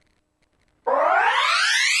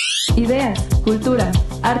Ideas, cultura,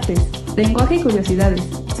 artes, lenguaje y curiosidades,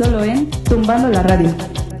 solo en Tumbando la Radio.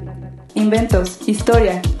 Inventos,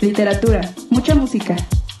 historia, literatura, mucha música,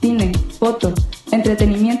 cine, foto,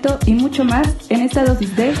 entretenimiento y mucho más en esta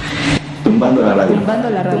dosis de Tumbando la Radio. Tumbando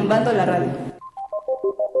la Radio. Tumbando la Radio.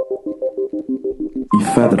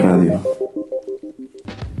 IFAD Radio.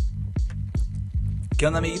 ¿Qué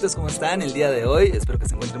onda, amiguitos? ¿Cómo están el día de hoy? Espero que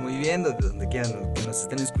se encuentren muy bien, donde quieran que nos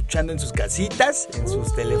estén escuchando, en sus casitas, en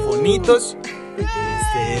sus telefonitos.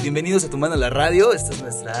 Bienvenidos a Tumbando la Radio. Esta es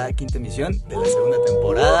nuestra quinta emisión de la segunda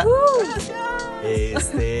temporada.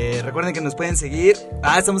 Recuerden que nos pueden seguir.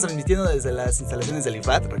 Estamos transmitiendo desde las instalaciones del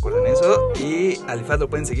IFAD, recuerden eso. Y al IFAD lo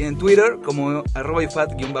pueden seguir en Twitter como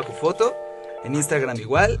 @IFAD_foto. En Instagram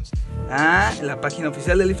igual. La página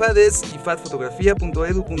oficial del IFAD es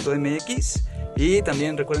ifadfotografía.edu.mx. Y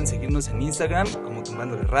también recuerden seguirnos en Instagram como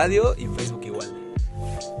Tumbando la Radio y Facebook igual.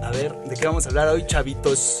 A ver, ¿de qué vamos a hablar hoy,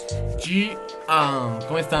 chavitos?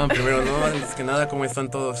 ¿Cómo están? Primero, ¿no? Antes que nada, ¿cómo están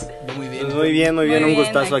todos? Muy bien. Pues muy bien, un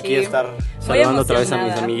gustazo aquí estar saludando otra vez a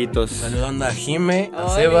mis amiguitos. Saludando a Jime,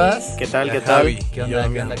 a Sebas. ¿Qué tal? Javi. ¿Qué onda?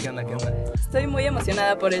 Estoy muy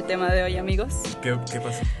emocionada por el tema de hoy, amigos. ¿Qué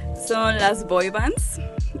pasó? Son las Boybands.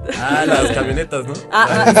 Las camionetas, ¿no?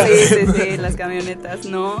 Sí, las camionetas,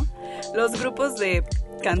 no. Los grupos de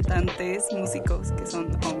cantantes, músicos que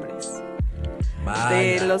son hombres. Vaya.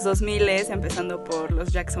 De los 2000, empezando por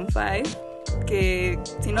los Jackson 5, que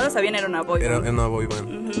si no lo sabían era una boyband. Era una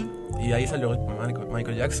boyband. Uh-huh. Y ahí salió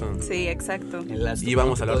Michael Jackson. Sí, exacto. Y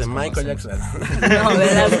vamos a hablar de Michael Jackson. No,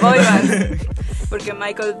 de las boybands. Porque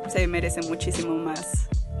Michael se merece muchísimo más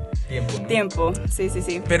tiempo, sí.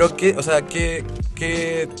 Pero qué, o sea, ¿qué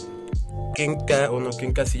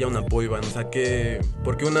encasilla una boyband? O sea,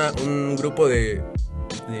 porque un grupo de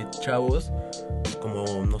chavos, como,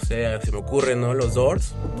 no sé, se me ocurre, ¿no? Los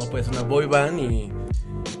Doors, no puede ser una boyband y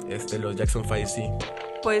los Jackson 5 sí.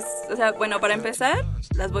 Pues, o sea, bueno, para empezar,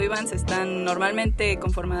 las boybands están normalmente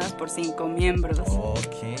conformadas por 5 miembros.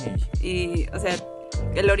 Ok. Y, o sea,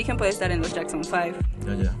 el origen puede estar en los Jackson 5.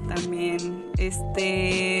 Ya. También,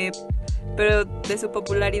 pero de su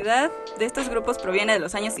popularidad de estos grupos proviene de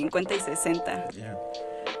los años 50 y 60. Yeah.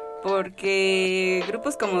 Porque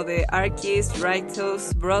grupos como The Archies,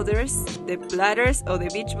 Righteous Brothers, The Platters o The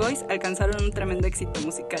Beach Boys alcanzaron un tremendo éxito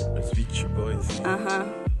musical. Los Beach Boys. Ajá.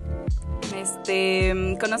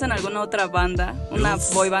 ¿Conocen alguna otra banda? ¿Una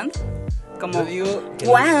boyband? Como yo digo que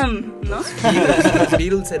Wham, ¿no? Los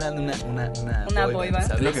Beatles eran una boyband.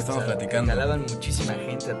 ¿sabes? Es lo que estamos platicando. Jalaban muchísima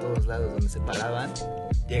gente a todos lados donde se paraban.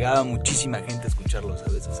 Llegaba muchísima gente a escucharlos,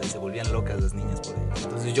 ¿sabes? O sea, y se volvían locas las niñas por ahí.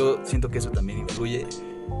 Entonces yo siento que eso también influye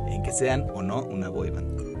en que sean o no una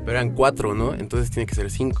boyband. Pero eran 4, ¿no? Entonces tiene que ser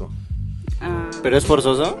 5. ¿Pero es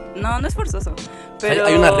forzoso? No es forzoso. Pero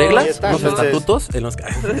 ¿Hay unas reglas? Entonces, ¿Unos estatutos? En los...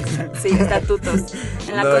 Sí, estatutos.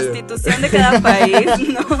 En la constitución de cada país,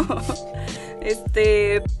 no.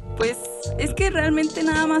 Pues es que realmente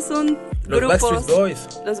nada más son los grupos. Backstreet Boys.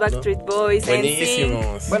 Los Backstreet Boys,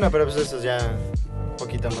 buenísimos. Bueno, pero pues eso ya un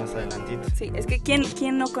poquito más adelantito. Sí, es que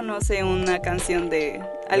 ¿quién no conoce una canción de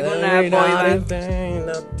alguna boyband? Es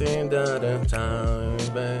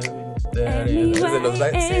de los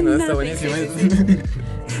sí, no, está buenísimo.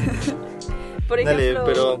 Por ejemplo, dale,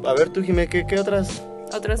 pero a ver tú, Jimé, ¿qué otras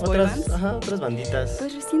boybands? Otras banditas.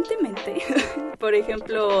 Pues recientemente, por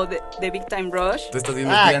ejemplo, The Big Time Rush. Tú estás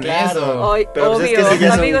viendo en eso. Hoy, pero obvio, pues es que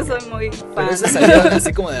amigos, soy muy fan. Pero esas salieron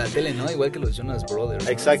así como de la tele, ¿no? Igual que los Jonas Brothers.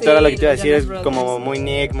 Exacto, Sí, ahora lo que te iba a los decir es Jonas como Brothers. muy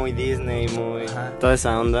Nick, muy Disney, muy Ajá. toda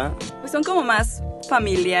esa onda. Pues son como más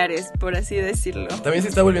familiares, por así decirlo. También se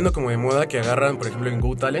está volviendo como de moda que agarran, por ejemplo, en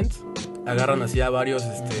Go Talent, agarran así a varios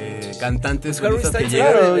cantantes solistas que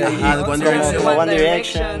llegan. Claro, Ajá, como One Direction. One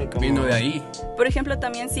Direction. como- Vino de ahí. Por ejemplo,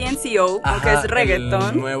 también CNCO, aunque Ajá, es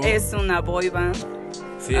reggaetón, el nuevo. es una boyband.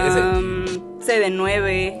 Sí, ese.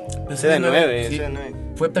 CD9. CD9, Sí. CD9.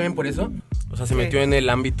 ¿Fue también por eso? O sea, se Sí. metió en el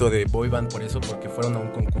ámbito de boy band por eso, porque fueron a un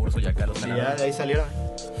concurso y acá los Y ya ganaron. de ahí salieron.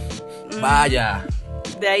 Vaya.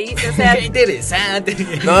 De ahí, o sea, ¡Qué interesante!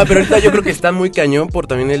 No, pero ahorita yo creo que está muy cañón por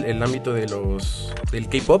también el ámbito de del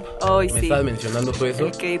K-pop. hoy Me sí, estabas mencionando todo eso.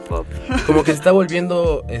 el K-pop. Como que se está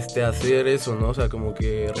volviendo a hacer eso, ¿no? O sea, como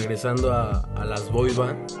que regresando a las boy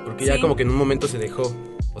band, porque ya Sí. como que en un momento se dejó.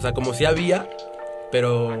 O sea, como si había,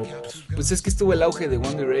 pero Pues es que estuvo el auge de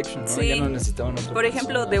One Direction, ¿no? Sí. Ya no necesitaban otro. Por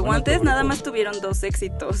ejemplo, The Wanted nada más tuvieron 2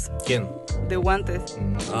 éxitos. ¿quién? The Wanted.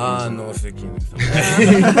 No sé quién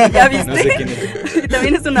es. ¿Ya viste? No sé quién es. Y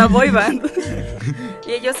también es una boy band.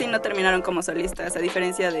 Y ellos sí no terminaron como solistas, a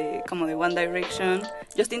diferencia de como de One Direction.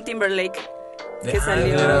 Justin Timberlake, que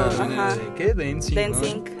salió. Ajá. ¿De qué? De NSYNC, ¿no?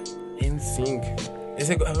 NSYNC. NSYNC.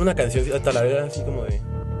 Ese, una canción hasta la verdad así como de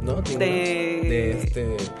 ¿no? De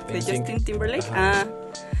Justin Timberlake. Ajá.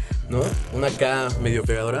 ¿No? Una K medio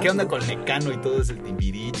pegadora. ¿Qué onda con Mecano y todo eso, el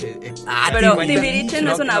Timbiriche? Pero Timbiriche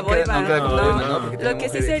no es una boy band. No. Lo que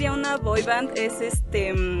sí sería una boy band es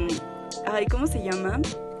ay, ¿cómo se llama?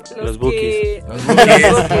 Los Bookies. Los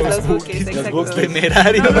Bookies, exacto. Los Bookies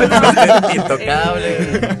temerarios.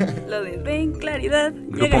 Intocable. Lo de ven claridad.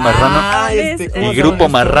 Grupo Marrano. El Grupo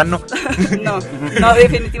Marrano. No,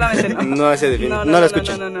 definitivamente no. No, ese no lo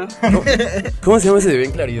escuché. No. ¿Cómo se llama ese de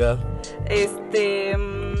Bien Claridad?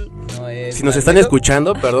 Si nos están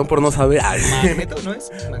escuchando, perdón por no saber. ¿Magneto no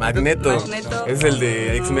es? Magneto. Es el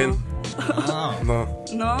de X-Men.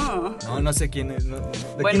 No sé quién es.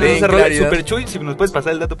 Bueno, Super Chuy, si nos puedes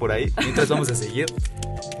pasar el dato por ahí. Mientras vamos a seguir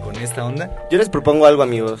con esta onda. Yo les propongo algo,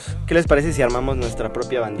 amigos. ¿Qué les parece si armamos nuestra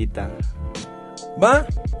propia bandita? ¿Va?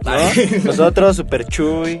 ¿No? Nosotros, Super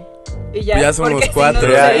Chuy. Y ya somos 4.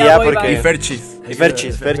 Porque... Y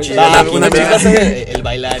Ferchis. El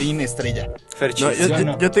bailarín estrella. Ferchis.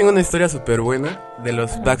 Yo tengo una historia súper buena de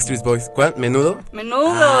los Backstreet Boys. ¿Cuál? ¿Menudo?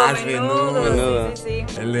 Menudo. Sí.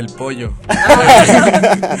 El del pollo.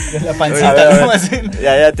 La pancita, ¿no?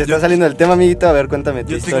 Ya, te está saliendo el tema, amiguito. A ver, cuéntame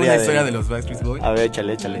tu historia. Yo tengo una historia de los Backstreet Boys. A ver,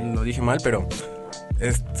 échale. Lo dije mal, pero...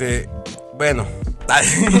 Bueno...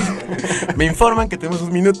 Me informan que tenemos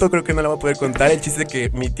un minuto, creo que no la voy a poder contar. El chiste es que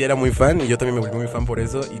mi tía era muy fan y yo también me volví muy fan por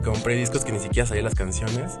eso. Y compré discos que ni siquiera sabía las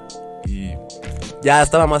canciones. Y ya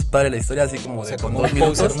estaba más padre la historia, así como de con 2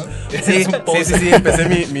 minutos. ¿No? Sí, empecé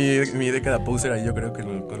mi década poser ahí, yo creo que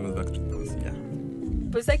con los Backstreet Boys. Ya.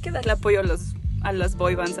 Pues hay que darle apoyo a las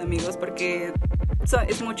boy bands, amigos, porque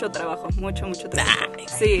es mucho trabajo, mucho trabajo.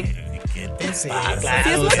 Sí. Sí, claro. Sí,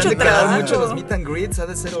 es mucho trabajo. Mucho los meet and greets, ha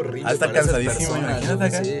de ser horrible. Hasta cansadísimo.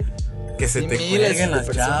 Que se te cuelguen las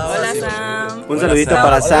chavas. Hola, Sam. Un saludito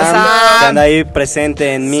para Sam, que anda ahí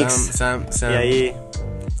presente en Mix. Sam. Y ahí.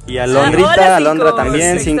 Y a Alondra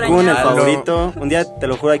también, Sinkun, el favorito. Un día, te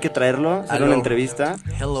lo juro, hay que traerlo, hacer una entrevista.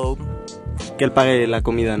 Hello. Que él pague la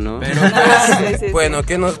comida, ¿no? Pero, bueno,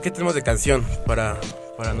 ¿qué tenemos de canción para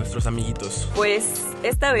nuestros amiguitos? Pues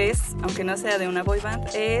esta vez, aunque no sea de una boy band,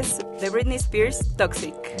 es de Britney Spears,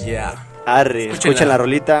 Toxic. Yeah. Arre, escuchen la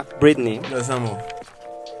rolita, Britney. Los amo.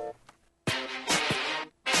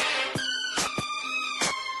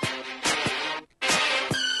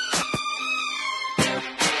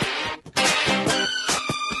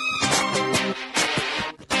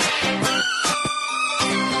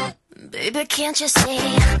 Baby, can't you see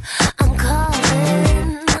I'm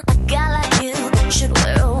calling? A guy like you should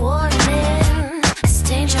wear a warning. It's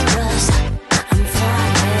dangerous, I'm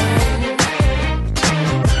falling.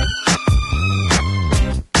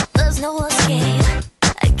 There's no escape,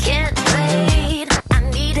 I can't wait. I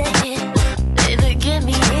need a hit, baby, give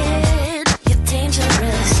me it. You're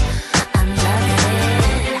dangerous, I'm loving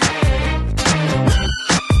it.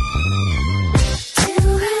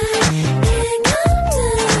 Till I can't come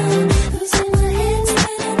down, losing my head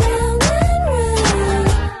spinning round.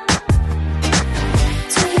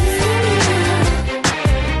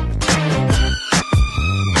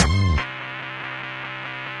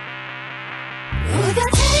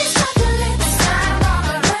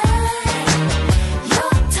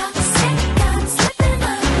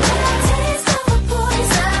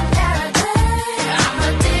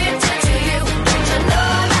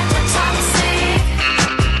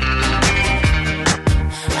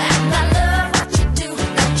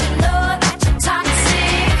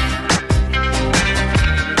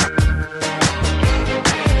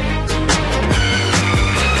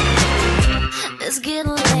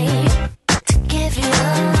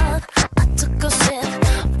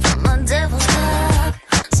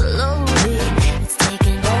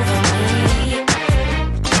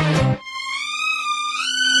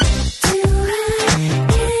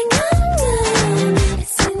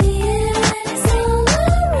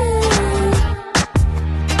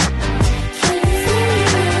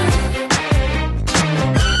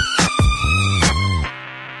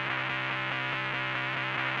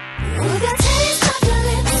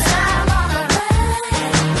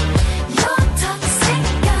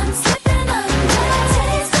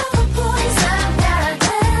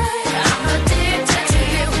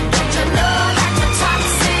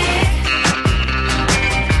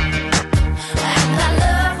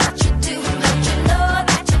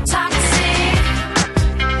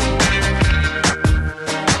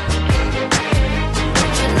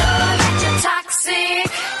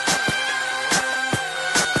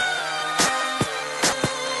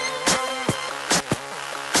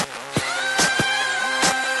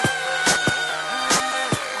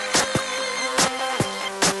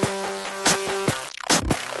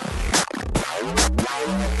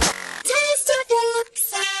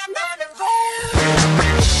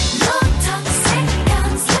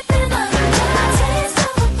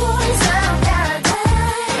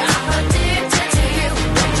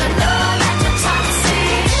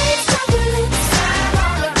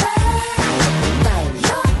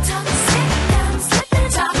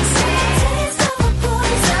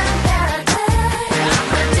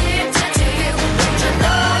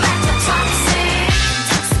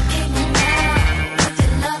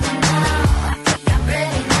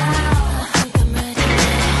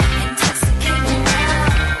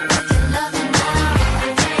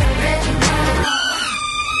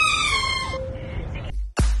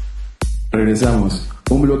 Regresamos,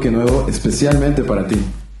 un bloque nuevo especialmente para ti.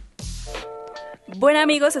 Bueno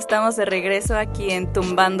amigos, estamos de regreso aquí en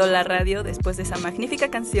Tumbando la Radio después de esa magnífica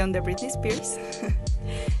canción de Britney Spears.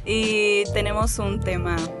 Y tenemos un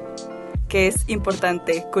tema que es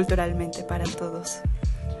importante culturalmente para todos.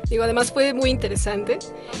 Digo, además fue muy interesante.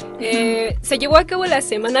 Se llevó a cabo la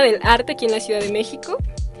Semana del Arte aquí en la Ciudad de México.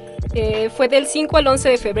 Fue del 5 al 11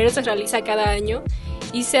 de febrero, se realiza cada año.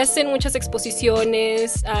 Y se hacen muchas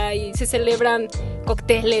exposiciones, se celebran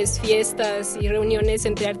cócteles, fiestas y reuniones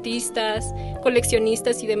entre artistas,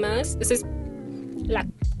 coleccionistas y demás. Esa es la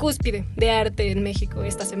cúspide de arte en México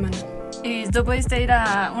esta semana. ¿Y tú pudiste ir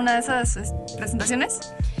a una de esas presentaciones?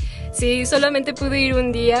 Sí, solamente pude ir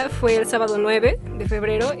un día, fue el sábado 9 de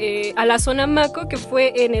febrero, a la zona Maco, que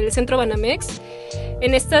fue en el centro Banamex.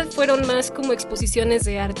 En estas fueron más como exposiciones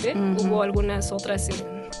de arte, hubo algunas otras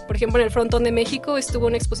por ejemplo, en el Frontón de México estuvo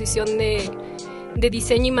una exposición de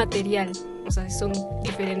diseño y material. O sea, son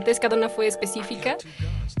diferentes, cada una fue específica.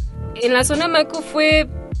 En la zona Maco fue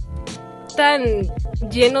tan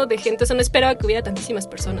lleno de gente, o sea, no esperaba que hubiera tantísimas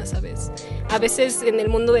personas, ¿sabes? A veces en el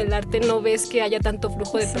mundo del arte no ves que haya tanto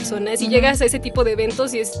flujo de personas y llegas a ese tipo de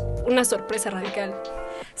eventos y es una sorpresa radical.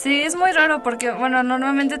 Sí, es muy raro porque, bueno,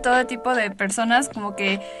 normalmente todo tipo de personas como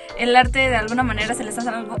que el arte de alguna manera se les hace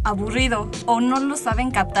algo aburrido o no lo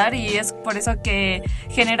saben captar y es por eso que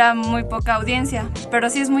genera muy poca audiencia. Pero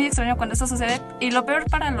sí es muy extraño cuando eso sucede y lo peor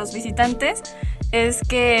para los visitantes es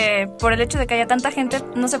que por el hecho de que haya tanta gente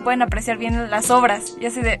no se pueden apreciar bien las obras y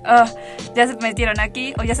así de, ya se metieron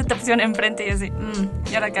aquí o ya se te pusieron enfrente y así,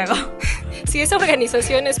 ¿y ahora qué hago? Sí, esa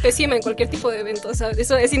organización es pésima en cualquier tipo de evento, o sea,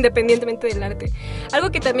 eso es independientemente del arte.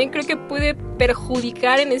 Algo que también creo que puede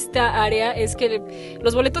perjudicar en esta área es que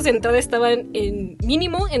los boletos de entrada estaban en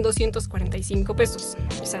mínimo en 245 pesos.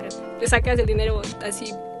 O sea, te sacas el dinero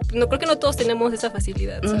así. No creo que no todos tenemos esa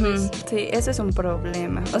facilidad, ¿sabes? Sí, eso es un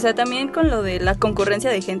problema. O sea, también con lo de la concurrencia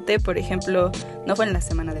de gente, por ejemplo, no fue en la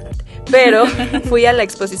Semana del Arte, pero fui a la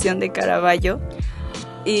exposición de Caravaggio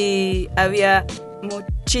y había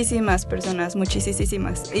muchísimas personas,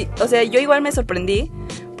 muchísimas. Y, o sea, yo igual me sorprendí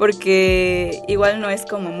porque igual no es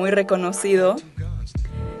como muy reconocido.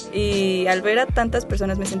 Y al ver a tantas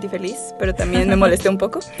personas me sentí feliz, pero también me molesté un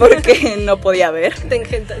poco porque no podía ver. Te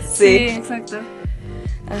engentas. Sí, exacto.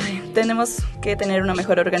 Ay, tenemos que tener una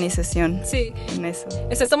mejor organización en eso.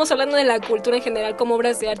 Estamos hablando de la cultura en general como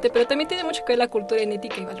obras de arte, pero también tiene mucho que ver la cultura en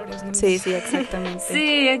ética y valores, ¿no? Sí, exactamente.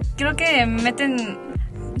 Sí, creo que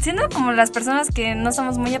siendo como las personas que no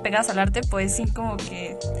somos muy apegadas al arte, pues sí, como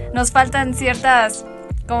que nos faltan ciertas,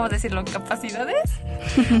 ¿cómo decirlo?, capacidades.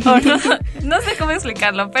 O no sé cómo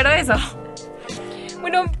explicarlo, pero eso.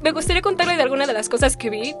 Bueno, me gustaría contarle de algunas de las cosas que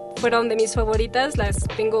vi. Fueron de mis favoritas, las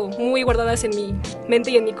tengo muy guardadas en mi mente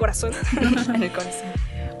y en mi corazón. En el corazón.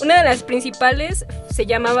 Una de las principales se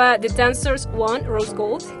llamaba The Dancers One Rose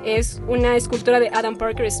Gold. Es una escultura de Adam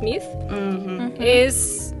Parker Smith.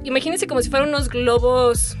 Imagínense como si fueran unos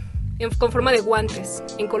globos con forma de guantes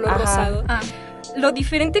en color rosado. Lo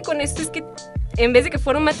diferente con esto es que en vez de que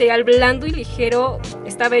fuera un material blando y ligero,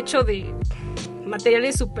 estaba hecho de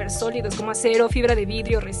materiales súper sólidos como acero, fibra de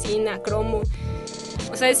vidrio, resina, cromo.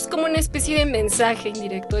 O sea, es como una especie de mensaje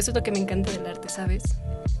indirecto. Eso es lo que me encanta del arte, ¿sabes?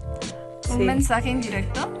 ¿Un mensaje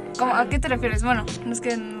indirecto? ¿Cómo? ¿A qué te refieres? Bueno, no es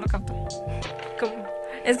que no lo capto. ¿Cómo?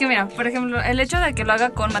 Es que mira, por ejemplo, el hecho de que lo haga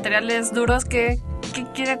con materiales duros, ¿qué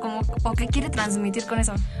quiere o qué quiere transmitir con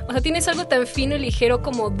eso? O sea, tienes algo tan fino y ligero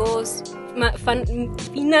como dos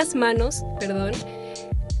finas manos,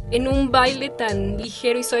 en un baile tan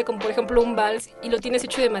ligero y suave como por ejemplo un vals, y lo tienes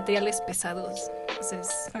hecho de materiales pesados. Entonces,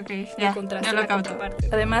 ya contraste, lo capto.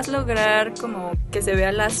 Además, lograr como que se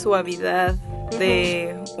vea la suavidad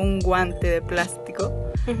de un guante de plástico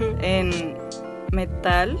en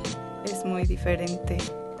metal es muy diferente.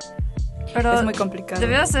 Pero es muy complicado.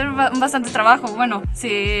 Debió ser bastante trabajo. Bueno,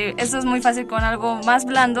 si eso es muy fácil con algo más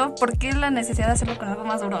blando, ¿por qué la necesidad de hacerlo con algo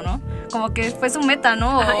más duro, no? Como que fue su meta,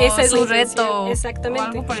 ¿no? O esa es su la reto. Exactamente. O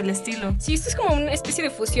algo por el estilo. Sí, esto es como una especie de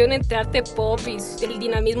fusión entre arte pop y el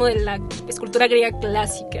dinamismo de la escultura griega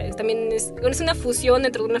clásica. También es una fusión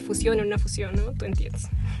dentro de una fusión en una fusión, ¿no? Tú entiendes.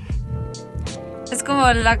 Es como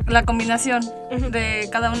la combinación de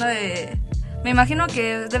cada una de... Me imagino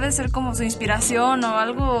que debe ser como su inspiración o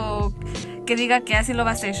algo que diga que así lo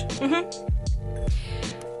va a hacer.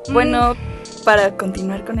 Bueno, para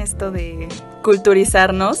continuar con esto de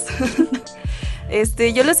culturizarnos,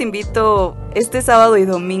 yo los invito este sábado y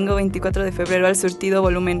domingo 24 de febrero al Surtido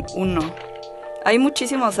Volumen 1. Hay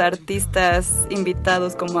muchísimos artistas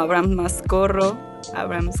invitados como Abraham Mascorro,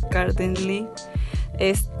 Abraham Scardenley.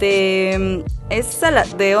 Es de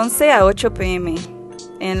 11 a 8 p.m.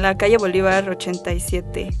 en la calle Bolívar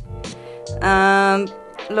 87.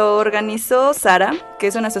 Lo organizó Sara, que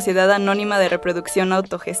es una sociedad anónima de reproducción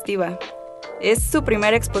autogestiva. Es su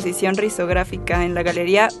primera exposición risográfica en la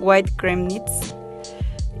galería White Kremnitz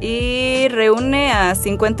y reúne a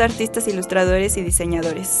 50 artistas, ilustradores y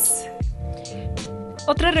diseñadores.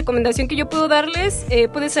 Otra recomendación que yo puedo darles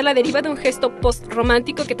puede ser la deriva de un gesto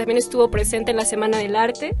post-romántico que también estuvo presente en la Semana del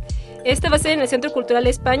Arte. Esta va a ser en el Centro Cultural de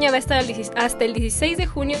España, va a estar hasta el 16 de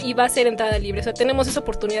junio y va a ser entrada libre. O sea, tenemos esa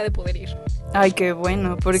oportunidad de poder ir. Ay, qué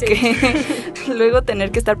bueno, porque sí. Luego tener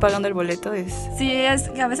que estar pagando el boleto es... Sí, es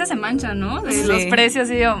que a veces se manchan, ¿no? Sí. Los precios,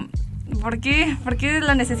 y yo, ¿por qué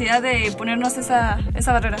la necesidad de ponernos esa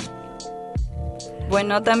barrera?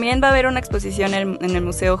 Bueno, también va a haber una exposición en el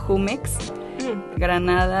Museo Jumex,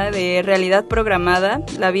 Granada, de realidad programada,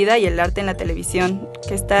 la vida y el arte en la televisión,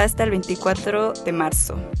 que está hasta el 24 de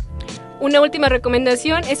marzo. Una última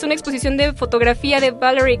recomendación es una exposición de fotografía de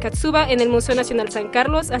Valerie Katsuba en el Museo Nacional San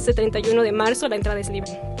Carlos hasta el 31 de marzo, la entrada es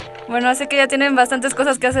libre. Bueno, así que ya tienen bastantes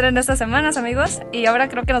cosas que hacer en estas semanas, amigos, y ahora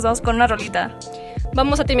creo que nos vamos con una rolita.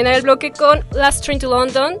 Vamos a terminar el bloque con Last Train to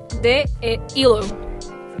London de ELO.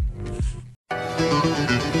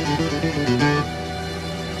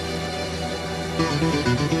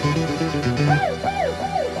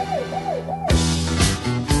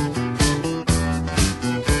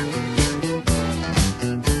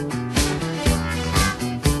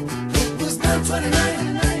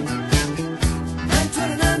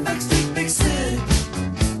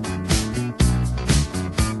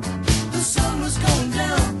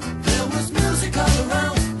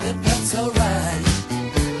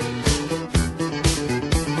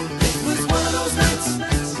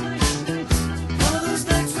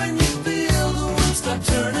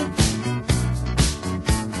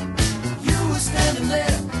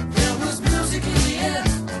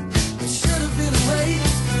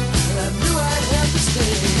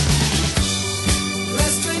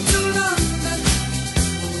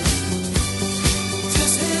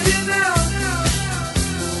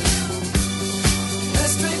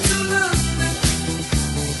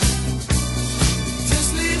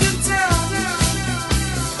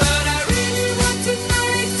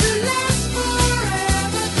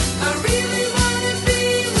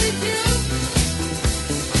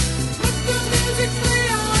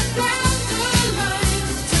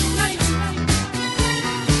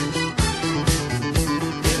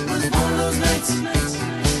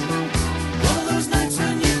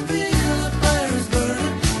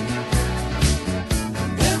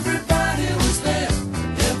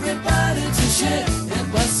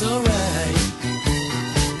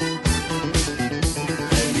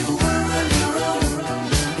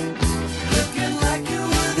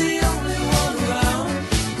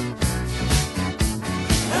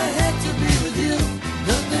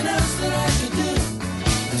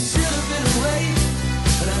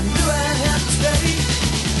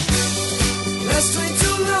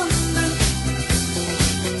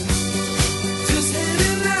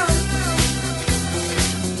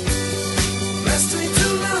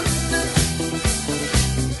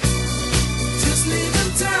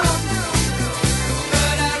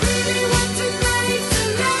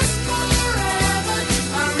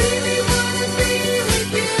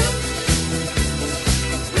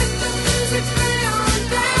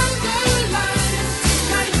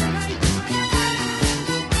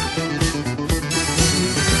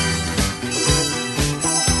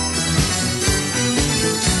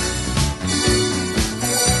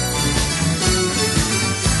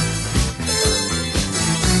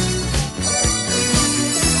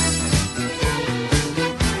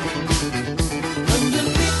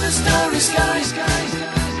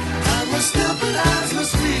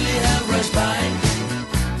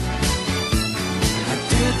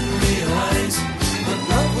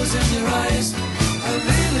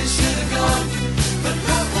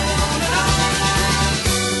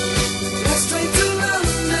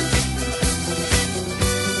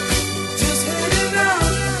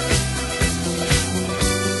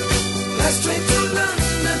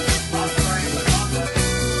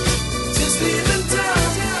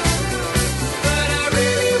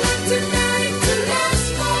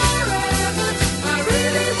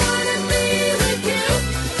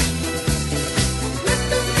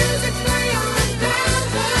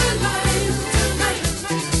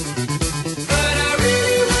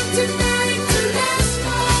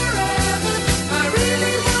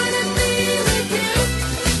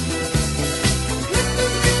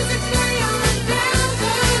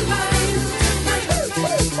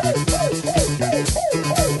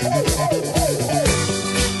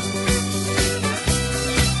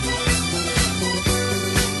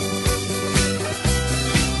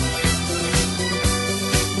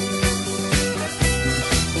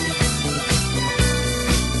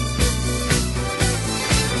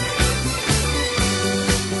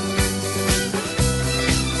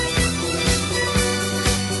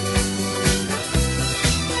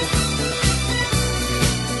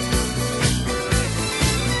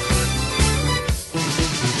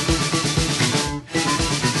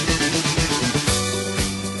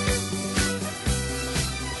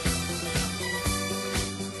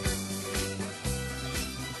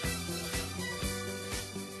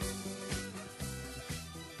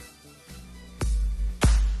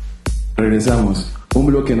 Regresamos, un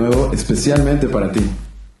bloque nuevo especialmente para ti.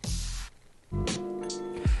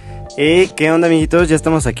 ¿Qué onda, amiguitos? Ya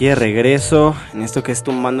estamos aquí de regreso en esto que es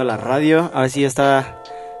Tumbando la Radio. Ahora sí ya está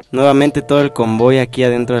nuevamente todo el convoy aquí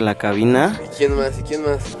adentro de la cabina. ¿Y quién más? ¿Y quién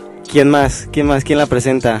más? ¿Quién más? ¿Quién más? ¿Quién la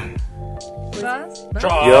presenta?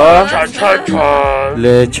 Yo.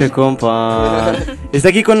 Leche, compa. Está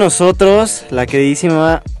aquí con nosotros la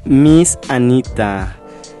queridísima Miss Anita.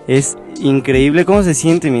 Es increíble cómo se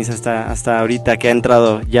siente, Miss, hasta ahorita que ha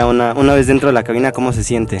entrado ya una vez dentro de la cabina. ¿Cómo se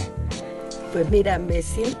siente? Pues mira, me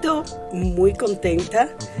siento muy contenta.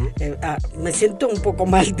 Me siento un poco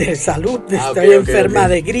mal de salud, estoy enferma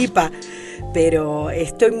de gripa, pero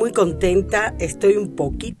estoy muy contenta, estoy un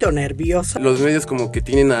poquito nerviosa. Los medios como que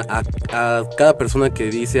tienen a cada persona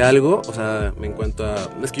que dice algo, o sea, en cuanto a...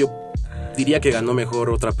 Es que yo diría que ganó mejor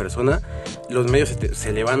otra persona. Los medios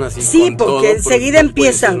se le van así. Sí, con porque todo, enseguida no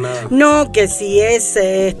empiezan, no, que si es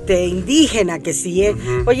indígena, que si es...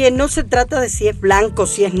 Oye, no se trata de si es blanco,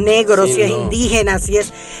 si es negro, Sí, si es no. indígena,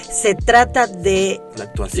 se trata de La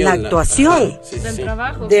actuación. la actuación,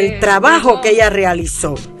 del trabajo que ella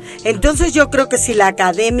realizó. Entonces yo creo que si la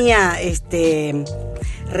academia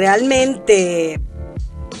realmente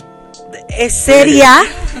es seria,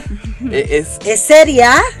 es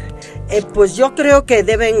seria, pues yo creo que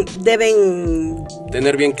deben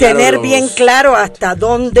tener bien claro, claro hasta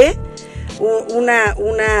dónde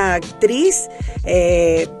una actriz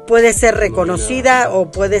puede ser reconocida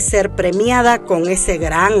o puede ser premiada con ese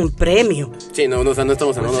gran premio. Sí, no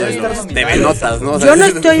estamos hablando de notas, ¿no? O sea, Yo no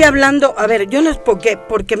estoy hablando, a ver, yo no es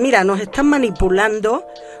porque mira, nos están manipulando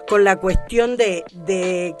con la cuestión de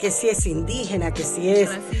que si es indígena, que si es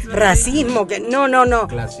racismo, que no.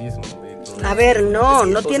 Clasismo. A ver,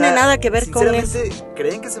 no tiene nada que ver con eso.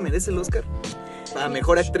 ¿Creen que se merece el Oscar a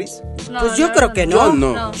mejor actriz? Pues yo creo que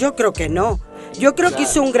no. Yo creo que no. Yo creo que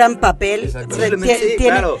hizo un gran papel.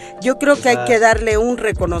 Yo creo que hay que darle un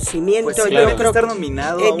reconocimiento. Pues sí, yo creo estar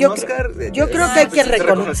nominado a un Oscar. Yo creo que hay que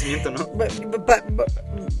reconocer. ¿No?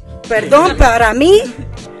 Perdón, para mí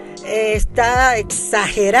está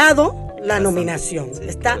exagerado la nominación.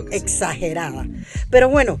 Está exagerada. Pero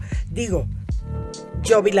bueno, digo,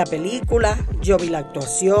 yo vi la película, yo vi la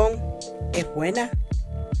actuación. Es buena.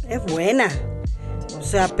 O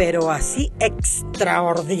sea, pero así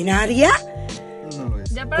extraordinaria.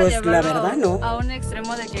 Ya para pues llevarlo la verdad no. a un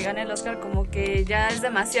extremo de que gane el Oscar como que ya es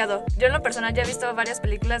demasiado. Yo en lo personal ya he visto varias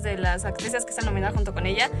películas de las actrices que están nominadas junto con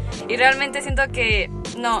ella y realmente siento que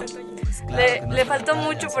no, le faltó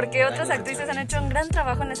mucho porque otras actrices han hecho un gran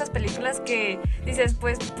trabajo en esas películas que dices,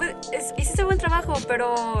 pues hiciste buen trabajo,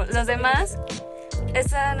 pero los demás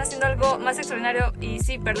están haciendo algo más extraordinario y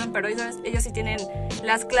sí, perdón, pero ellos sí tienen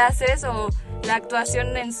las clases o la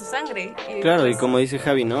actuación en su sangre. Claro, y como dice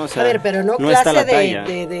Javi, ¿no? O sea, a ver, pero no clase clase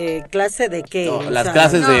de clase de qué. No, o las sea,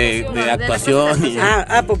 clases de actuación.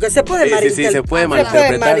 Porque se puede se puede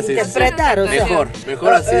malinterpretar. O sea,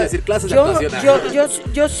 mejor así decir clases de actuación.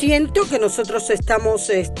 Yo siento que nosotros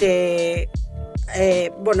estamos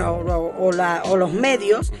o los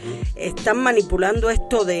medios están manipulando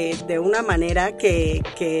esto de una manera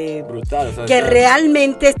que brutal, o sea, que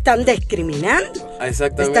realmente están discriminando.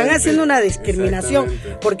 Exactamente. Están haciendo una discriminación,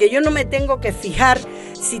 porque yo no me tengo que fijar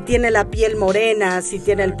si tiene la piel morena, si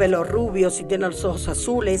tiene el pelo rubio, si tiene los ojos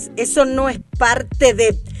azules. Eso no es parte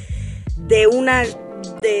de un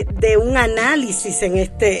análisis en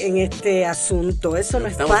este asunto. Eso no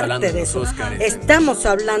es parte de eso. Estamos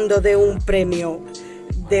hablando de un premio,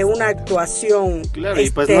 de una actuación claro, y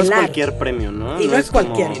pues no es cualquier premio, ¿no? Y no es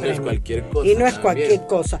cualquier premio. Y no es cualquier cosa. Y no es cualquier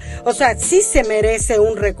cosa. O sea, sí se merece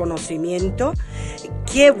un reconocimiento.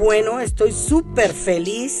 Qué bueno, estoy súper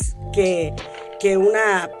feliz que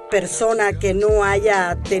una persona que no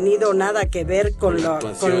haya tenido nada que ver con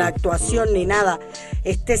la actuación ni nada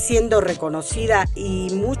esté siendo reconocida, y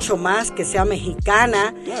mucho más que sea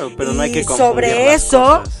mexicana. Claro, pero no hay que sobre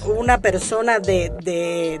eso cosas. Una persona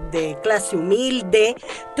de clase humilde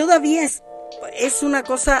todavía es una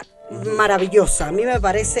cosa maravillosa. A mí me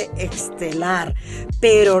parece estelar,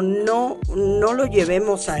 pero no lo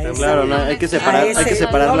llevemos a eso. Claro, no, hay que separar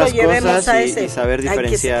las cosas y saber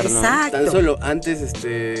diferenciar, ¿no? Exacto. Tan solo antes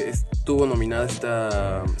estuvo nominada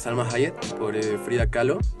esta Salma Hayek por Frida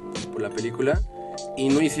Kahlo por la película. Y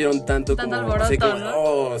no hicieron tanto como alboroto,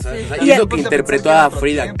 ¿no? Hizo que interpretó a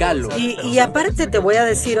Frida Kahlo. Y aparte te voy a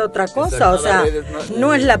decir otra cosa, o sea,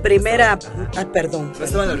 no es la primera... perdón. No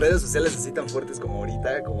estaban las redes sociales así tan fuertes como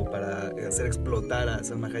ahorita, como para hacer explotar a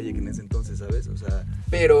Salma Hayek en ese entonces, ¿sabes? O sea...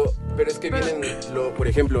 Pero es que vienen, por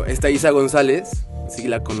ejemplo, esta Isa González, si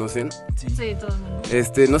la conocen. Sí, todo el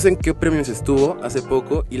mundo. No sé en qué premios estuvo hace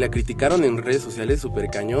poco y la criticaron en redes sociales súper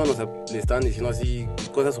cañón, o sea, le estaban diciendo así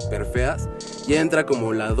cosas súper feas. Y entra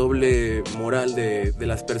como la doble moral de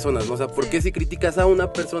las personas, ¿no? O sea, ¿por qué si criticas a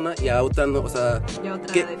una persona y a otra no? O sea,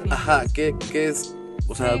 ¿qué es?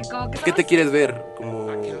 O sea, Sí, como que ¿qué te quieres ver?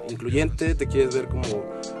 ¿Como incluyente? ¿Te quieres ver como...?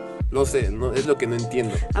 No sé, no, es lo que no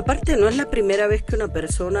entiendo. Aparte, no es la primera vez que una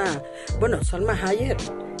persona, bueno, Salma Hayek,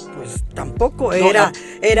 pues tampoco era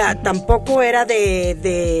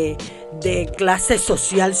de clase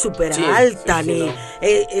social súper alta, ni no.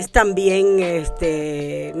 Es también,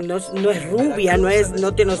 no es rubia,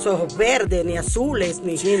 no tiene los ojos verdes, ni azules,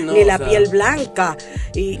 ni la piel blanca,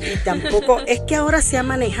 y tampoco, es que ahora se ha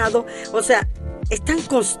manejado, o sea, están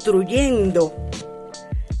construyendo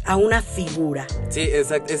a una figura. Sí,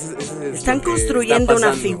 exacto. Están construyendo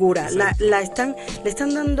una figura. Le están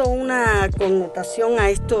dando una connotación a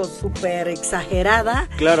esto súper exagerada.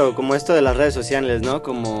 Claro, como esto de las redes sociales, ¿no?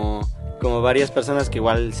 Como varias personas que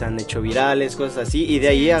igual se han hecho virales, cosas así, y de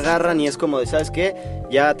ahí agarran y es como de, ¿sabes qué?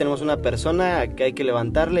 Ya tenemos una persona que hay que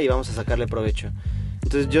levantarle y vamos a sacarle provecho.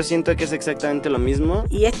 Entonces yo siento que es exactamente lo mismo.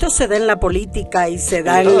 Y esto se da en la política y se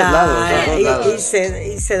da en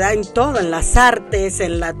se da en todo, en las artes,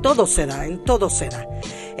 todo se da.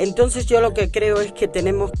 Entonces yo lo que creo es que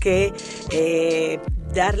tenemos que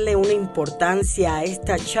darle una importancia a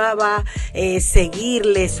esta chava,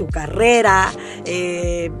 seguirle su carrera,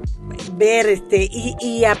 ver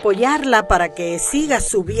y apoyarla para que siga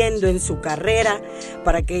subiendo en su carrera,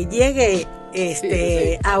 para que llegue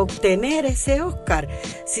a obtener ese Oscar.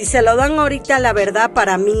 Si se lo dan ahorita, la verdad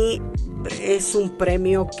para mí es un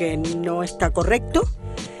premio que no está correcto,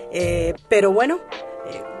 pero bueno,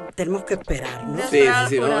 tenemos que esperar, ¿no? Sí,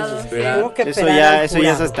 vamos a esperar. Tenemos que esperar eso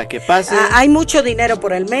ya es hasta que pase. Hay mucho dinero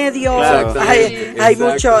por el medio, claro, hay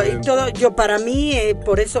mucho y todo. Yo para mí,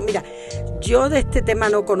 por eso, mira, yo de este tema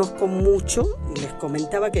no conozco mucho. Les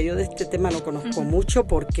comentaba que yo de este tema no conozco mucho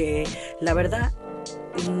porque la verdad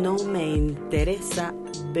no me interesa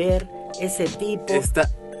ver ese tipo.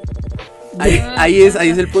 Ahí es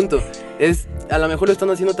el punto. A lo mejor lo están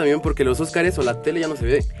haciendo también porque los Óscares o la tele ya no se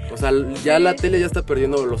ve. O sea, ya la tele ya está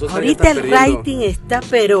perdiendo, los Óscares ahorita ya están perdiendo. El rating está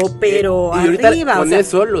pero y ahorita arriba. Con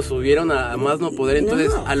eso lo subieron a más no poder.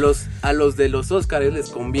 Entonces a los de los Óscares les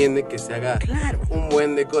conviene que se haga un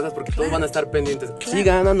buen de cosas porque todos van a estar pendientes. Si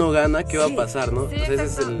gana, no gana, ¿qué va a pasar, no? Sí, o sea, ese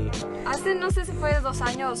es el... Hace no sé si fue 2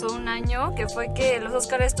 años o 1 año que fue que los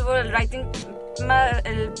Óscares tuvo el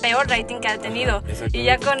peor rating que ha tenido. Y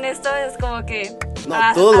ya con esto es como que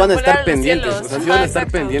todos van a estar pendientes. O sea, sí van a estar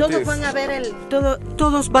pendientes. Todos van a ver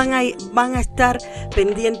todos van a estar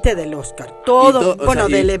pendientes del Oscar. Todo,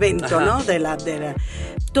 del evento, ¿no? De la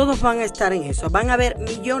todos van a estar en eso. Van a haber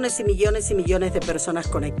millones y millones y millones de personas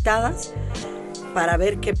conectadas para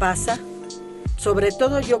ver qué pasa. Sobre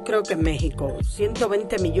todo yo creo que en México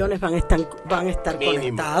 120 millones van a estar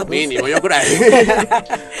conectados. Mínimo, yo creo.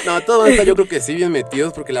 No, todos van a estar, yo creo que sí, bien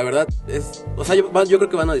metidos, porque la verdad es, o sea, yo creo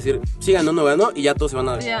que van a decir, sí ganó, no ganó, y ya todos se van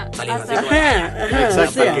a salir así.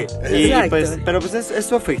 Exacto. Pero pues es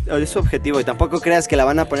su objetivo, y tampoco creas que la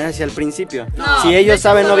van a poner hacia el principio. No, si ellos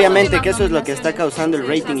saben obviamente que eso es lo que está causando el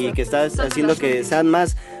rating y que está haciendo que sean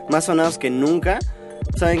más sonados que nunca,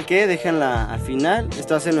 ¿saben qué? Déjenla al final.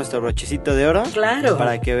 Esto hace nuestro brochecito de oro. Claro.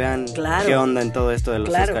 Para que vean qué onda en todo esto de los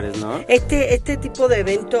Óscares, ¿no? Este tipo de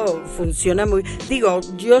evento funciona muy... Digo,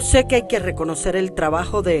 yo sé que hay que reconocer el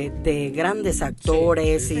trabajo de grandes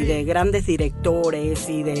actores y de grandes directores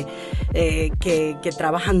y de que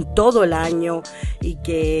trabajan todo el año y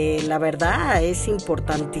que la verdad es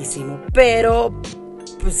importantísimo. Pero...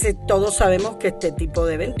 pues todos sabemos que este tipo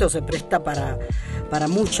de eventos se presta para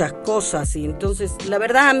muchas cosas y entonces la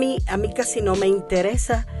verdad a mí casi no me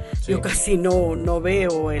interesa. Yo casi no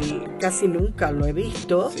veo casi nunca lo he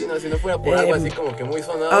visto. Sí, no, si no fuera por algo así como que muy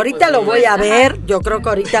sonado. Ahorita pues, lo voy a ver, yo creo que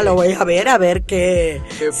ahorita lo voy a ver qué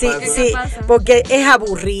pasa? Porque es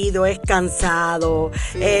aburrido, es cansado.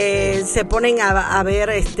 Se ponen a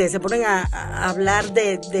ver, se ponen a hablar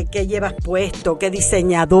de qué llevas puesto, qué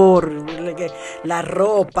diseñador, la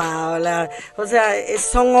ropa, o sea,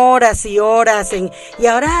 son horas y horas y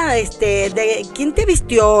ahora de quién te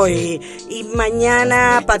vistió y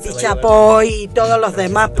mañana Pati Chapoy y todos los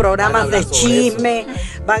demás programas de chisme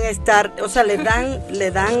van a estar, o sea, le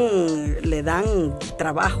dan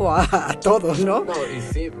trabajo a todos, ¿no? No, y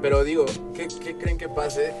sí, pero digo, ¿qué creen que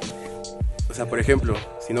pase? O sea, por ejemplo,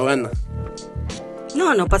 si no gana.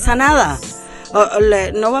 No pasa nada.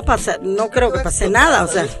 No va a pasar, no creo que pase nada, o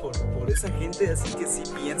sea. Por esa gente así que sí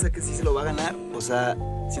piensa que sí se lo va a ganar. O sea,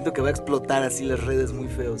 siento que va a explotar así las redes muy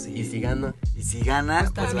feos. Y si gana. Y si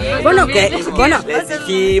gana, pues bien. Bueno, les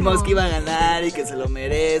dijimos que iba a ganar y que se lo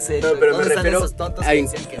merece. No, pero me ¿Dónde están refiero esos tontos que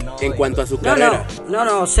dicen que no? en cuanto a su No, carrera.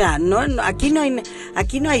 o sea, aquí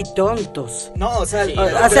no hay tontos. No, o sea,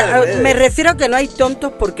 Me refiero a que no hay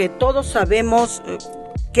tontos porque todos sabemos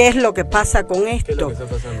qué es lo que pasa con ¿Qué es lo esto. que está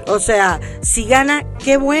pasando? O sea, si gana,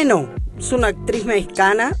 qué bueno. Es una actriz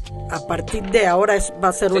mexicana. A partir de ahora va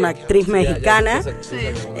a ser una actriz mexicana.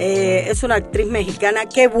 Es una actriz mexicana.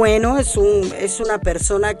 Qué bueno. Es una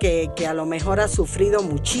persona que a lo mejor ha sufrido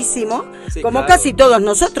muchísimo. Sí, como claro. casi todos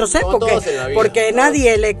nosotros, Como todos en la vida. porque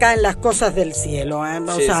nadie le caen las cosas del cielo.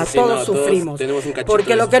 O sea, todos sufrimos. Tenemos un cachito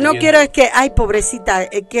Porque de lo que no sufrimiento. quiero es que, ay, pobrecita,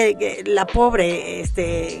 que la pobre,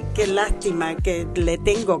 qué lástima que le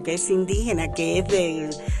tengo, que es indígena, que es de...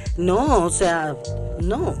 No, o sea,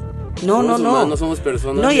 no. No. No somos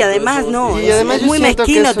personas. No, y además no. Y además es yo muy siento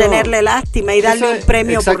que mezquino eso- tenerle lástima y darle un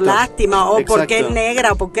premio exacto, por lástima, o porque es exacto.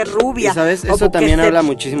 negra, o porque es rubia. Y sabes, o eso porque también es de- habla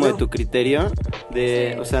muchísimo de no. tu criterio,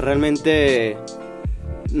 o sea, realmente,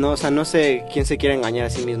 no, o sea, no sé quién se quiere engañar a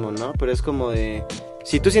sí mismo, ¿no? Pero es como de,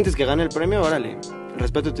 si tú sientes que gana el premio, órale,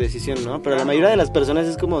 respeto tu decisión, ¿no? Pero la mayoría de las personas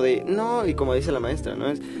es como de, no, y como dice la maestra, ¿no?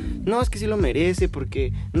 Es que sí lo merece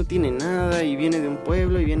porque no tiene nada y viene de un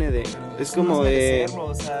pueblo y viene de... Es como de...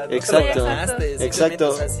 Exacto, exacto.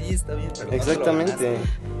 O sea, sí, está bien, pero no te lo Exactamente.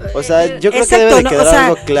 ganaste. O sea, yo creo que Exacto, debe de no, quedar o sea,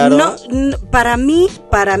 algo claro. no, para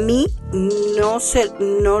mí no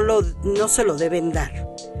se lo deben dar.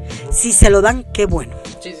 Si se lo dan, qué bueno.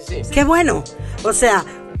 Sí. Qué bueno. O sea,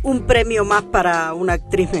 un premio más para una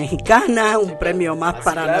actriz mexicana, un premio más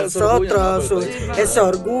para claro, es orgullo, nosotros, ¿no? es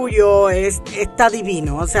orgullo, está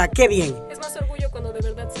divino. O sea, qué bien. Es más orgullo cuando de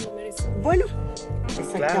verdad se lo merece. Bueno,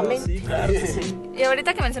 Claro, exactamente. sí, claro que sí. Y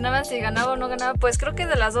ahorita que mencionaban si ganaba o no ganaba, pues creo que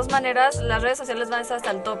de las dos maneras las redes sociales van a estar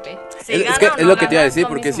hasta el tope. Si Es gana que o es no lo que te iba a gana, decir, lo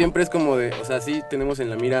porque mismo. siempre es como de, o sea, sí tenemos en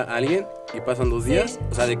la mira a alguien y pasan 2 días,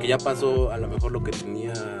 o sea, de que ya pasó a lo mejor lo que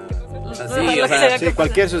tenía, o sea, sí, Lo o que sea, tenía Sí,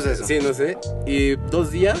 cualquier suceso. sí, no sé, y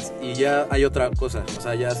 2 días y ya hay otra cosa, o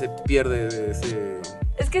sea, ya se pierde de ese...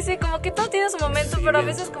 Es que sí, como que todo tiene su momento, Sí, pero a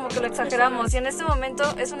bien. veces como que lo exageramos. Y en este momento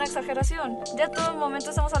es una exageración. Ya todo el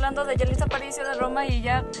momento estamos hablando de Yalitza Aparicio de Roma y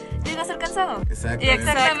ya llega a ser cansado. Exacto. Y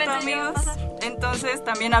exactamente Exacto, llega a amigos. pasar. Entonces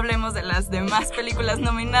también hablemos de las demás películas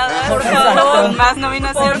nominadas. Por favor. Con más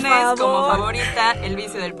nominaciones Por favor. como Favorita, El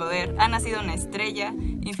vicio del poder, Ha nacido una estrella,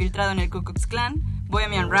 Infiltrado en el Ku Klux Klan,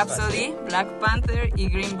 Bohemian Rhapsody, Black Panther y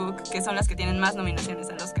Green Book, que son las que tienen más nominaciones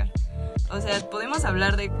al Oscar. O sea, podemos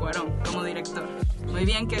hablar de Cuarón como director. Muy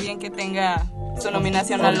bien que tenga su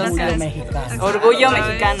nominación al Orgullo Oscar. mexicano. Orgullo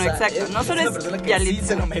mexicano, O sea, exacto. No solo una es persona que sí Yalitza.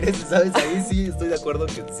 se lo merece, ¿sabes? Ahí sí estoy de acuerdo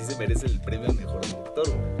que sí se merece el premio al mejor director,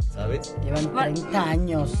 ¿sabes? Llevan 30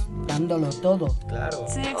 años dándolo todo. Claro.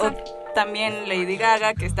 Sí, O exacto. también Lady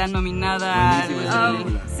Gaga, que está nominada Buenísima esa al-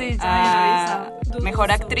 película. Sí, también a lo hizo.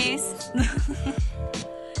 Mejor Actriz.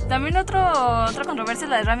 También otra controversia es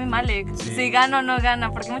la de Rami Malek. Si gana o no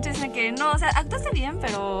gana, porque muchos dicen que no, o sea, actuaste bien,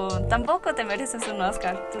 pero tampoco te mereces un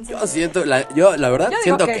Oscar. Entonces, Yo siento, la verdad Yo digo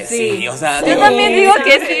siento que que sí. sí, o sea, yo digo, también digo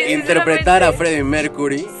que sí. interpretar a sinceramente. Freddie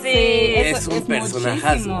Mercury Sí, es eso un es personajazo,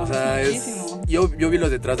 muchísimo, o sea, muchísimo. yo vi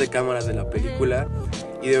los detrás de cámaras de la película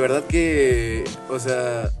y de verdad que, o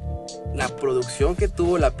sea, la producción que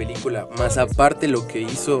tuvo la película, más aparte lo que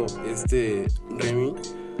hizo Remy,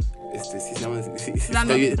 sí se llama, sí,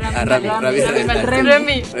 Rami, estoy- Rami, ah, Rami, Rami, Rami, Rami, la-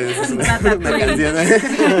 Remy. es una canción.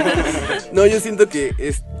 No, yo siento que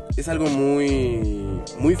es algo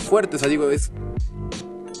muy fuerte, o sea, digo, es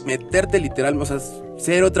meterte literal, o sea,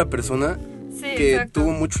 ser otra persona Sí, que exacto.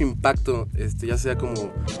 tuvo mucho impacto, ya sea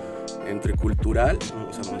como entre cultural,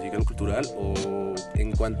 o sea, musical cultural, o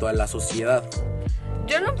en cuanto a la sociedad.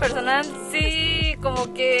 Yo en lo personal sí,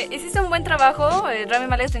 como que hiciste un buen trabajo, Rami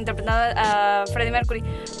Malek interpretando a Freddie Mercury,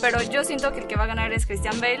 pero yo siento que el que va a ganar es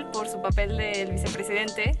Christian Bale por su papel del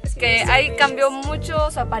vicepresidente, que ahí cambió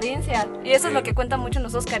mucho su apariencia y eso es lo que cuenta mucho en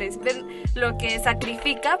los Oscars, ver lo que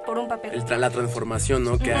sacrifica por un papel. La transformación,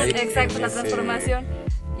 ¿no? Que Ujú, hay. exacto, en la ese- transformación.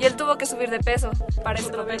 Y él tuvo que subir de peso para ese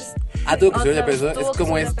papel. Ah, tuvo que subir de Otra- peso. tuvo Es que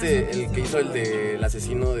como subir de peso. el que hizo el del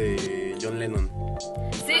asesino de John Lennon.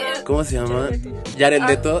 Sí, ¿Cómo se llama? Jared Ah.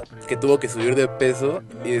 Leto, que tuvo que subir de peso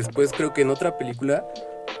y después creo que en otra película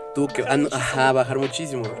tuvo que bajar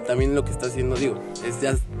muchísimo. También lo que está haciendo, digo,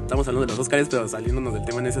 ya estamos hablando de los Oscars, pero saliéndonos del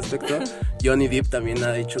tema en ese aspecto, Johnny Depp también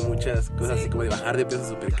ha hecho muchas cosas así como de bajar de peso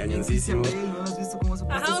súper cañoncísimo. ¿No has visto cómo se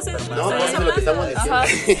Ajá, o sea, No, o sea, eso es lo que estamos Ajá.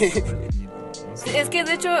 diciendo. sí, Es que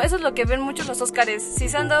de hecho eso es lo que ven muchos los Óscares. Si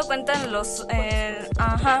se han dado cuenta en los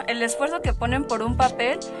el esfuerzo que ponen por un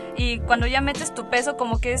papel, y cuando ya metes tu peso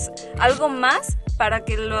como que es algo más para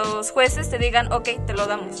que los jueces te digan, ok, te lo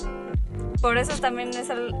damos. Por eso también es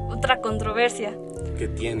otra controversia que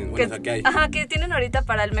tienen, bueno, o sea, que hay. Que tienen ahorita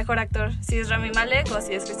para el mejor actor, si es Rami Malek o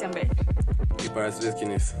si es Christian Bale. ¿Y para ustedes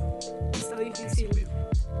quién es? Está difícil.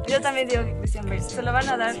 Yo también digo que Christian Bale, se lo van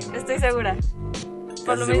a dar, estoy segura.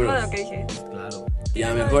 Por lo mismo de lo que dije. Claro. ¿Y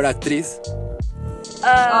a mejor actriz?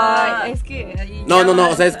 Es que ahí No,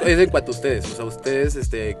 o sea, es en cuanto a ustedes. O sea, ustedes,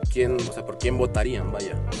 ¿quién, o sea, por quién votarían?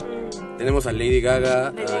 Vaya. Tenemos a Lady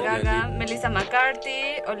Gaga. Melissa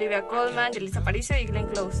McCarthy, Olivia Colman, Yelisa Aparicio y Glenn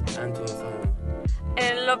Close. Entonces,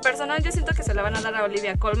 En lo personal yo siento que se la van a dar a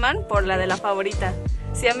Olivia Colman por la de La Favorita.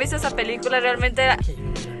 Si han visto esa película, realmente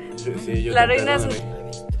la reina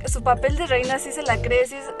su papel de reina sí se la cree,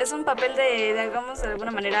 sí es un papel digamos de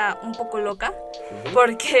alguna manera un poco loca,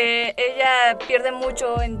 porque ella pierde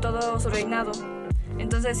mucho en todo su reinado.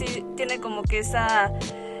 Entonces sí tiene como que esa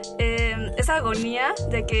agonía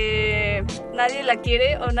de que nadie la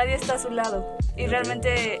quiere o nadie está a su lado. Y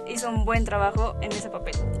realmente hizo un buen trabajo en ese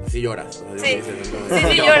papel. Sí lloras. O sea,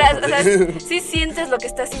 sí lloras. O sea, sí sientes lo que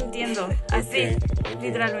estás sintiendo. Así,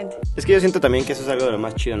 literalmente. Es que yo siento también que eso es algo de lo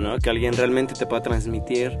más chido, ¿no? Que alguien realmente te pueda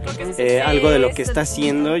transmitir algo de lo que está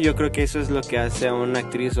haciendo. Yo creo que eso es lo que hace a una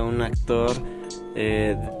actriz o un actor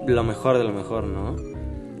lo mejor de lo mejor, ¿no?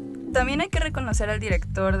 También hay que reconocer al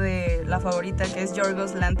director de La Favorita, que es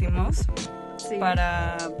Yorgos Lanthimos,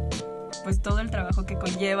 para pues todo el trabajo que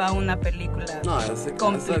conlleva una película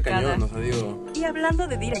complicada. Cañón, o sea, digo. Y hablando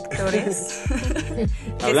de directores,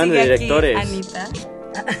 hablando de directores, Anita,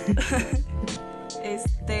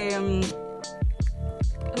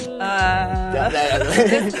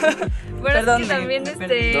 bueno, perdón, es que también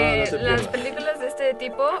las películas de este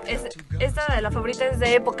tipo, esta de La Favorita es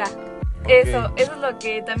de época. Eso es lo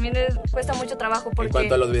que también cuesta mucho trabajo porque... En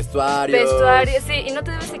cuanto a los vestuarios, sí, y no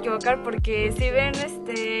te debes equivocar porque si ven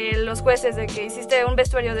los jueces de que hiciste un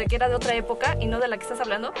vestuario de que era de otra época y no de la que estás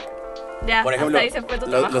hablando, ya, por ejemplo, hasta ahí se fue tu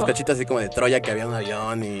trabajo. Los cachitos así como de Troya que había un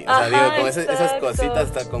avión y, o sea, digo, como esas cositas,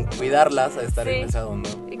 hasta con cuidarlas a estar empezado, ¿no?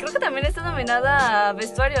 Y creo que también está nominada a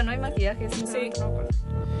vestuario, ¿no? Y maquillaje, sí.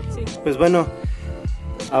 Pues bueno,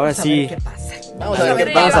 ahora sí. Vamos a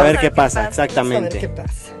ver qué pasa, exactamente.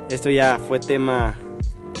 Esto ya fue tema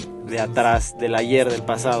de atrás, del ayer, del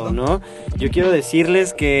pasado, ¿no? Yo quiero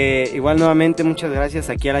decirles que igual nuevamente muchas gracias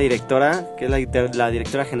aquí a la directora, que es la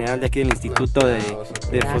directora general de aquí del Instituto de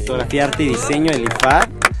Fotografía, Arte y Diseño, el IFAD.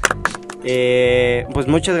 Pues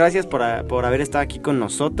muchas gracias por haber estado aquí con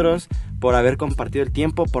nosotros, por haber compartido el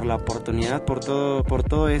tiempo, por la oportunidad, por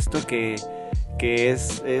todo esto que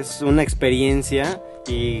es una experiencia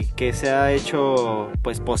y que se ha hecho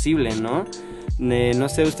pues posible, ¿no? No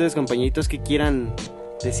sé ustedes, compañeritos, que quieran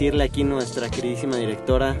decirle aquí nuestra queridísima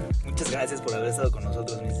directora. Muchas gracias por haber estado con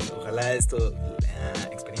nosotros, ojalá la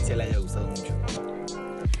experiencia le haya gustado mucho.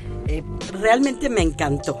 Realmente me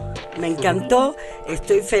encantó,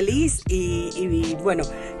 estoy feliz y bueno,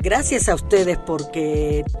 gracias a ustedes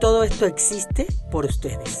porque todo esto existe por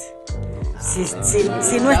ustedes.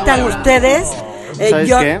 Si no están ustedes,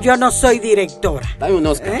 yo no soy directora. Dame un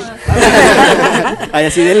Oscar. Ay,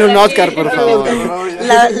 así denle un Oscar, por favor.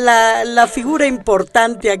 La figura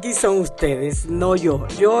importante aquí son ustedes, no yo.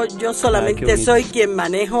 Yo solamente soy quien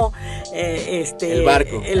manejo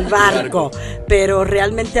el barco, pero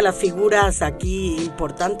realmente las figuras aquí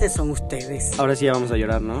importantes son ustedes. Ahora sí ya vamos a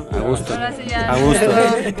llorar, ¿no? A gusto. Ahora sí ya. A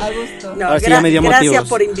gusto. No, ahora sí ya me dio gracias motivos.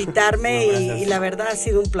 por invitarme y la verdad ha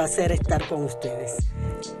sido un placer estar con ustedes.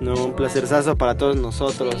 No, un placerzazo para todos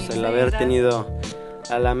nosotros el haber tenido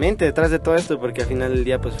a la mente detrás de todo esto, porque al final del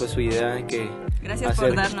día pues fue su idea que gracias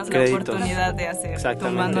por darnos créditos. La oportunidad de hacer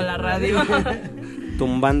Tumbando la radio.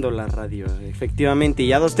 Tumbando la radio, efectivamente, y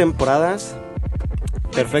ya 2 temporadas.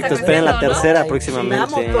 Perfecto, esperen la tercera próximamente.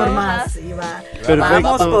 Vamos por más,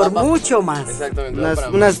 vamos por mucho más. Exactamente.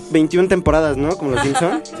 Unas 21 temporadas, ¿no? Como los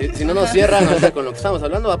Simpson. Si no nos cierran ahorita con lo que estamos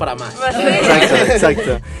hablando, va para más.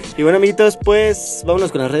 Exacto. Y bueno, amiguitos, pues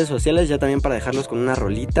vámonos con las redes sociales ya también para dejarlos con una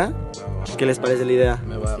rolita. ¿Qué les parece la idea?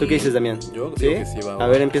 ¿Tú qué dices, Damián? Yo digo que sí, va. A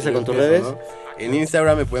ver, empieza con tus redes. ¿No? En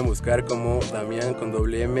Instagram me pueden buscar como Damián con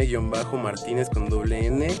doble M, Martínez con doble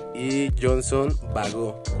N y Johnson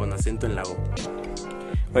Vago con acento en la O.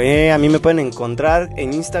 A mí me pueden encontrar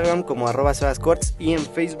en Instagram como @sebascorts y en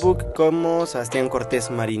Facebook como Sebastián Cortés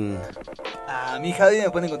Marín. A mí, Javi, me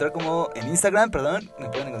pueden encontrar como en Instagram, me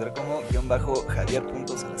pueden encontrar como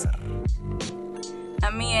 _Javier.Salazar.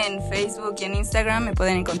 A mí en Facebook y en Instagram me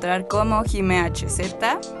pueden encontrar como JimeHZ.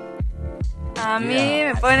 A mí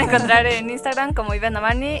me pueden encontrar en Instagram como Iván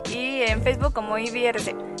Amani y en Facebook como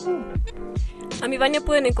IBRC. A mi Vania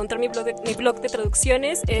pueden encontrar mi blog de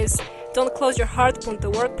traducciones, es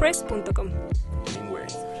don'tcloseyourheart.wordpress.com.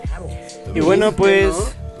 Y bueno, pues,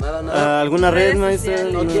 ¿alguna red, maestra?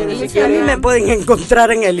 A mí me pueden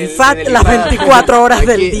encontrar en el IFAD las 24 horas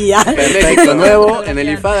del día. México Nuevo, en el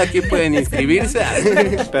IFAD aquí pueden inscribirse.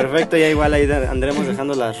 Perfecto, ya igual ahí andremos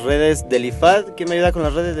dejando las redes del IFAD. ¿Quién me ayuda con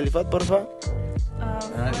las redes del IFAD, porfa?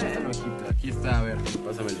 Aquí está, a ver,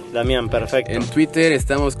 pásamelo. Damián, perfecto. En Twitter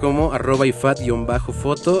estamos como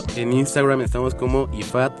 @ifat_foto. En Instagram estamos como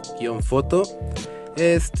ifat_foto.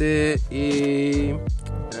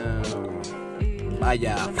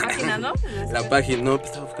 Vaya. La página, ¿no? La página, no,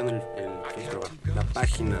 estaba buscando la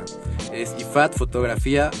página. Es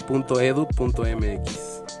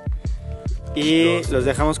ifatfotografía.edu.mx. Y los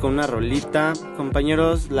dejamos con una rolita.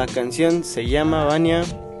 Compañeros, la canción se llama, Vania.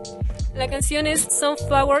 La canción es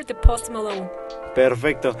Sunflower de Post Malone.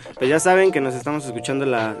 Perfecto, pues ya saben que nos estamos escuchando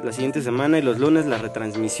la siguiente semana y los lunes las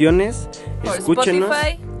retransmisiones. Por Escúchenos.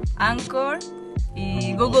 Spotify, Anchor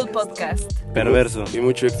y Google Podcast. Perverso. Y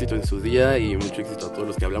mucho éxito en su día y mucho éxito a todos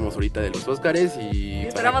los que hablamos ahorita de los Óscares y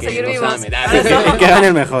esperamos para que seguir nos vivos. hagan medallas. Que hagan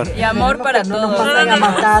el mejor. Y amor para todos. No nos vayan a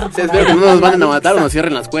matar. Sí, espero que no nos van a matar o nos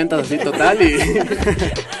cierren las cuentas así total y...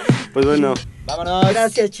 Pues bueno, Vámonos.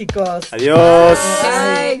 Gracias, chicos. adiós.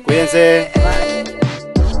 Bye. Cuídense.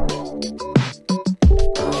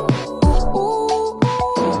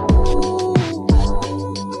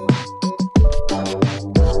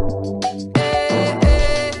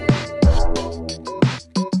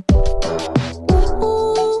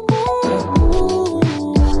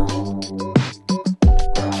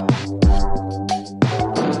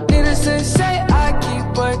 Needless to say, I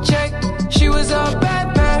keep a check. She was a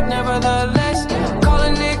bad, bad, nevertheless.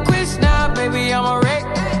 Calling it quits now, baby, I'm a wreck.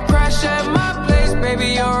 Crash at my place,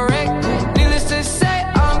 baby, you're a wreck. Needless to say,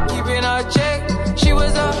 I'm keeping a check. She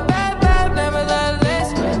was a bad, bad,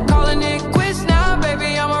 nevertheless. Calling it quits now,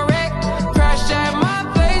 baby, I'm a wreck. Crash at my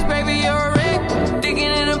place, baby, you're a wreck.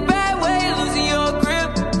 Digging in a bad way, losing your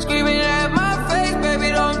grip. Screaming at my face,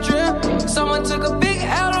 baby, don't trip. Someone took a big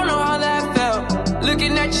L, don't know how that felt.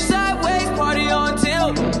 Looking at you sideways, party on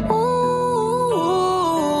tilt.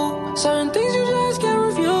 Ooh, certain things you just can't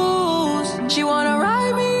refuse. She wanna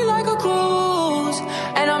ride me like a cruise,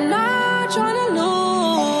 and I'm not trying to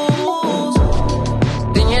lose.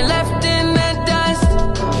 Then you're left in the dust,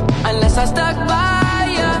 unless I stuck by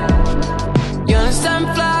ya. You're a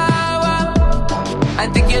sunflower. I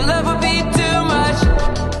think your love would be too much,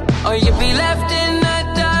 or you'd be left in the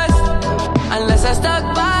dust, unless I stuck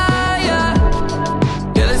by ya.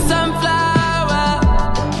 You're the sunflower.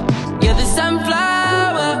 You're the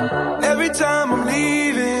sunflower. Every time I'm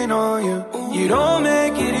leaving on you, you don't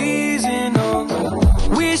make it easy, no.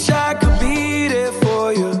 Wish I could be there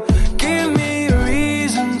for you. Give me a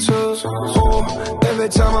reason to. Oh, every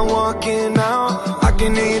time I'm walking out, I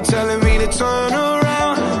can hear you telling me to turn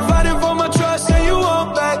around. Fighting for my trust and you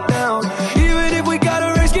won't back down. Even if we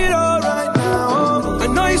gotta risk it all right now. I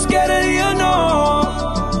know you're scared of the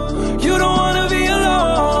unknown. You don't wanna be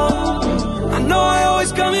alone. I know I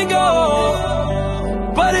always come and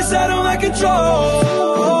go, but it's out of my control.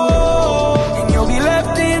 And you'll be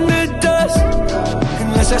left in the dust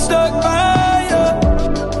unless I stuck by you.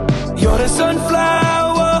 You're the sunflower.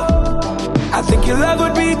 I think your love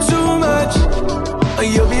would be too much, or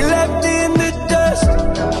you'll be left in the dust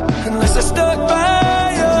unless I stuck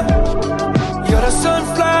by you. You're the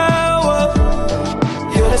sunflower.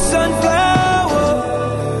 You're the sunflower.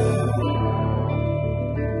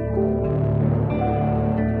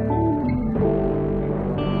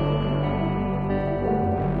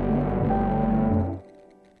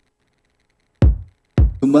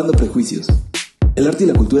 Tumbando prejuicios. El arte y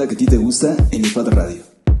la cultura que a ti te gusta en IFAD Radio.